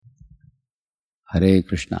Hare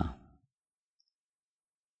Krishna.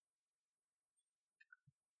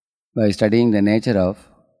 By studying the nature of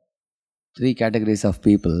three categories of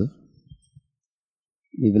people,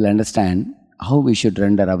 we will understand how we should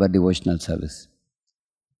render our devotional service.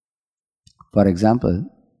 For example,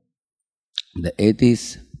 the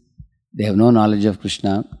atheists, they have no knowledge of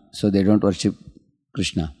Krishna, so they don't worship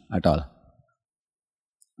Krishna at all.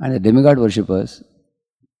 And the demigod worshippers,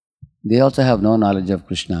 they also have no knowledge of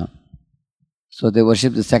Krishna, so they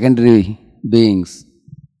worship the secondary beings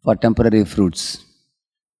for temporary fruits.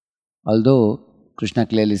 Although Krishna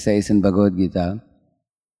clearly says in Bhagavad Gita,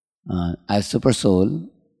 as super soul,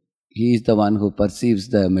 he is the one who perceives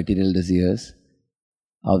the material desires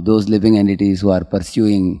of those living entities who are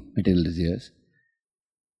pursuing material desires.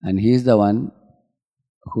 And he is the one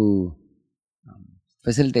who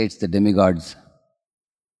facilitates the demigods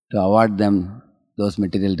to award them those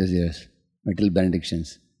material desires, material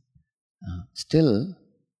benedictions. Still,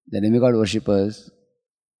 the demigod worshippers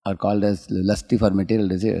are called as lusty for material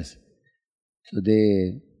desires. So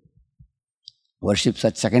they worship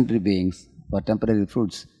such secondary beings for temporary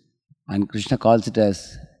fruits. And Krishna calls it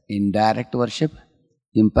as indirect worship,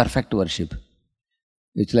 imperfect worship.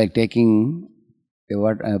 It's like taking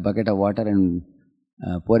a bucket of water and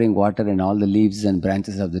pouring water in all the leaves and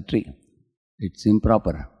branches of the tree. It's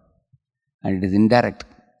improper and it is indirect.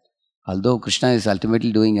 Although Krishna is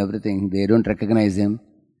ultimately doing everything, they don't recognize him.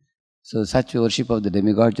 So such worship of the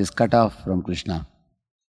demigods is cut off from Krishna.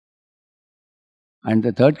 And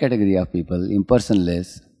the third category of people,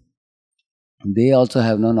 impersonalists, they also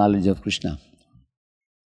have no knowledge of Krishna.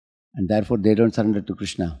 And therefore they don't surrender to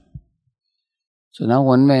Krishna. So now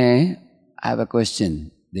one may have a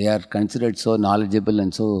question. They are considered so knowledgeable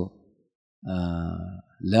and so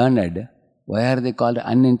learned. Why are they called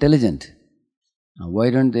unintelligent?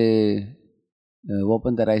 Why don't they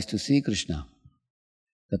open their eyes to see Krishna?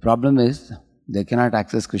 The problem is they cannot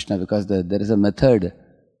access Krishna because there is a method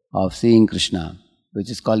of seeing Krishna which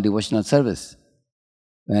is called devotional service.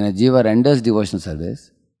 When a jiva renders devotional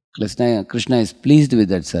service, Krishna is pleased with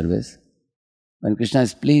that service. When Krishna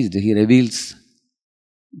is pleased, he reveals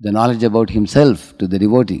the knowledge about himself to the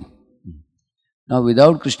devotee. Now,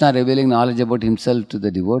 without Krishna revealing knowledge about himself to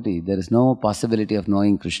the devotee, there is no possibility of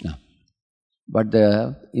knowing Krishna. But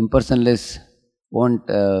the impersonalists won't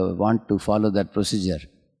want to follow that procedure.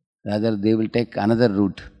 Rather, they will take another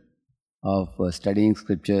route of studying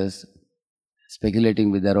scriptures,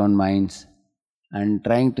 speculating with their own minds, and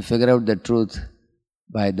trying to figure out the truth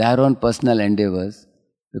by their own personal endeavors,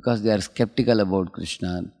 because they are skeptical about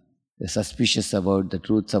Krishna, they are suspicious about the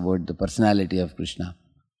truths about the personality of Krishna.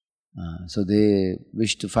 So they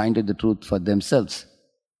wish to find out the truth for themselves.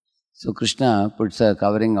 So Krishna puts a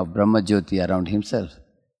covering of Brahma Jyoti around himself.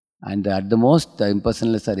 And at the most, the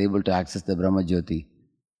impersonalists are able to access the Brahma Jyoti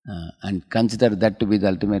and consider that to be the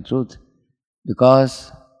ultimate truth,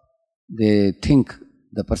 because they think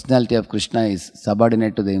the personality of Krishna is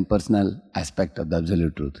subordinate to the impersonal aspect of the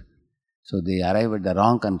absolute truth. So they arrive at the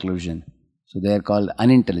wrong conclusion. So they are called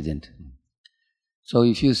unintelligent. So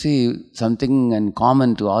if you see something in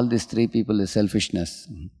common to all these three people is selfishness.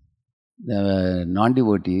 The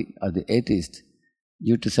non-devotee or the atheist,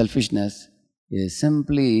 due to selfishness, is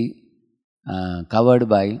simply covered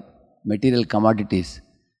by material commodities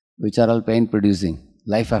which are all pain-producing,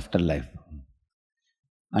 life after life.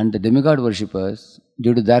 And the demigod worshippers,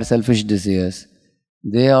 due to their selfish desires,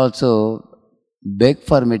 they also beg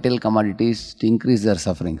for material commodities to increase their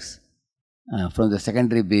sufferings from the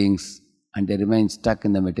secondary beings, and they remain stuck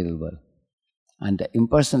in the material world. And the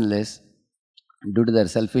impersonalists, due to their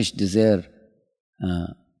selfish desire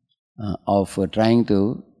of trying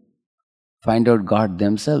to find out God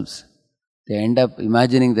themselves, they end up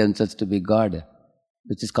imagining themselves to be God,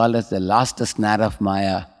 which is called as the last snare of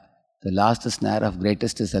Maya, the last snare of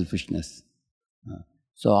greatest selfishness.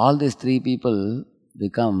 So all these three people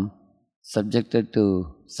become subjected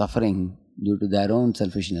to suffering due to their own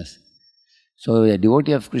selfishness. So a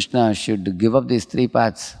devotee of Krishna should give up these three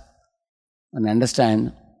paths and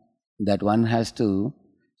understand that one has to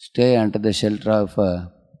stay under the shelter of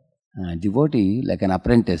a devotee like an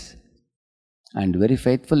apprentice and very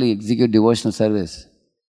faithfully execute devotional service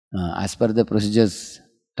as per the procedures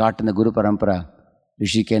taught in the Guru Parampara.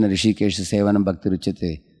 Rishikena Rishikesha Sevanam Bhakti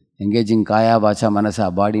Ruchate. Engaging Kaya, Vacha, Manasa,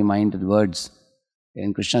 body, mind and words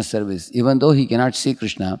in Krishna's service. Even though he cannot see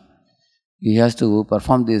Krishna, he has to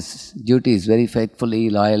perform these duties very faithfully,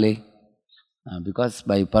 loyally, because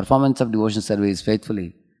by performance of devotional service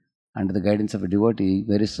faithfully, under the guidance of a devotee,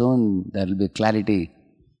 very soon there will be clarity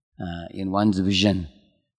in one's vision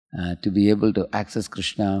to be able to access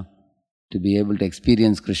Krishna, to be able to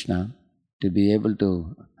experience Krishna, to be able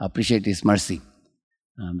to appreciate His mercy.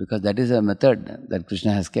 Because that is a method that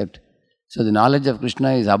Krishna has kept. So the knowledge of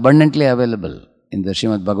Krishna is abundantly available in the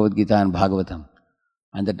Srimad Bhagavad Gita and Bhagavatam.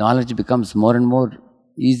 And that knowledge becomes more and more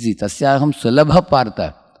easy. Tasyaham sulabha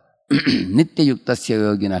partha nitya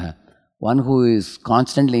yuktasya yoginaha. One who is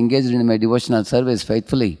constantly engaged in my devotional service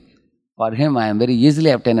faithfully, for him I am very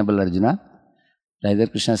easily obtainable, Arjuna.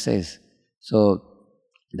 Like Krishna says. So,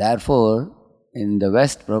 therefore, in the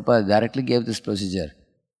West, Prabhupada directly gave this procedure.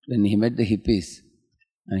 When he met the hippies,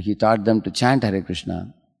 he taught them to chant Hare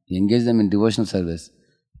Krishna. He engaged them in devotional service.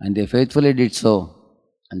 And they faithfully did so.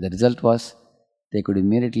 And the result was, they could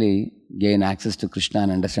immediately gain access to Krishna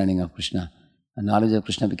and understanding of Krishna. And knowledge of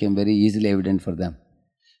Krishna became very easily evident for them.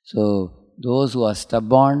 So, those who are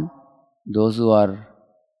stubborn, those who are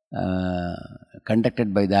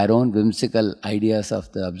conducted by their own whimsical ideas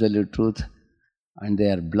of the absolute truth, and they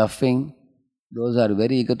are bluffing, those are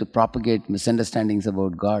very eager to propagate misunderstandings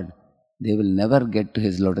about God, they will never get to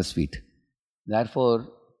His lotus feet. Therefore,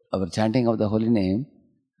 our chanting of the holy name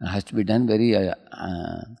has to be done very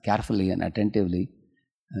carefully and attentively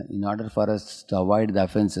in order for us to avoid the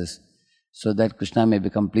offenses, so that Krishna may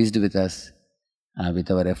become pleased with us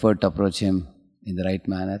with our effort to approach Him in the right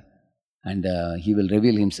manner, and He will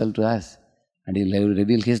reveal Himself to us, and He will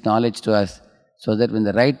reveal His knowledge to us, so that when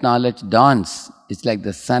the right knowledge dawns, it's like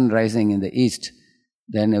the sun rising in the east,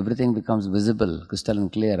 then everything becomes visible, crystal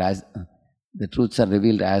and clear, as the truths are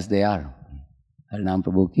revealed as they are. Harinam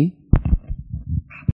Prabhu ki